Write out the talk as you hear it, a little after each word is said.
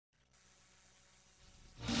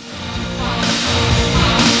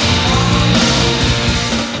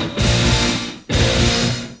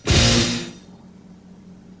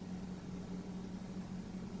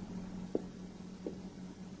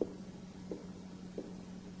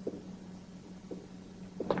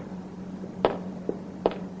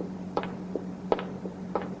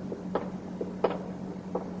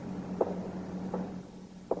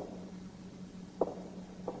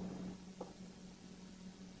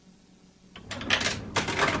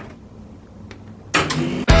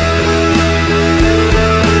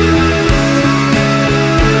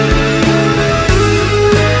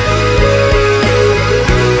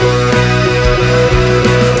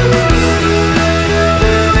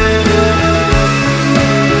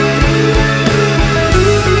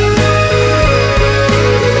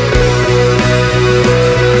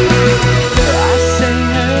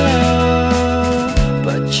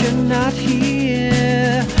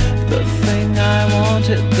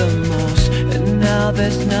love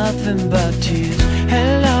is nothing but tears.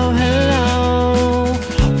 Hello, hello,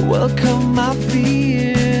 welcome my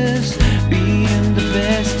fears. Being the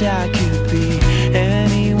best I could be.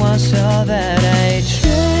 Anyone saw that I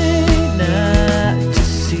tried not to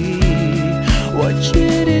see what you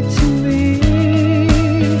did to me,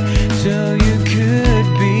 so you could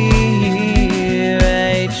be here.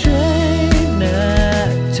 I tried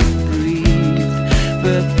not to breathe,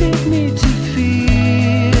 forbid me to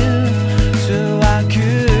feel, so I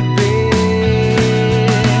could be.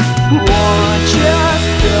 Won't you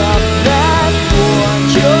stop that? What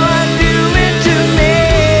you're doing to me?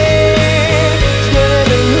 It's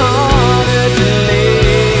getting harder to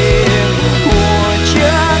live. Won't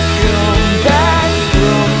you come back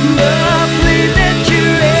from the place that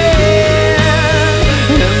you're in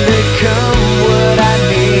and become what I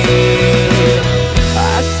need?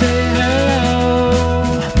 I say hello,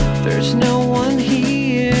 there's no one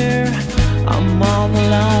here. I'm all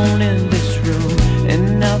alone in this room, and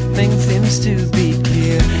nothing seems to be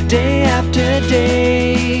clear. Day after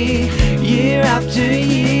day, year after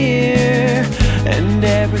year, and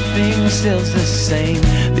everything still's the same.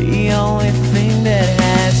 The only thing that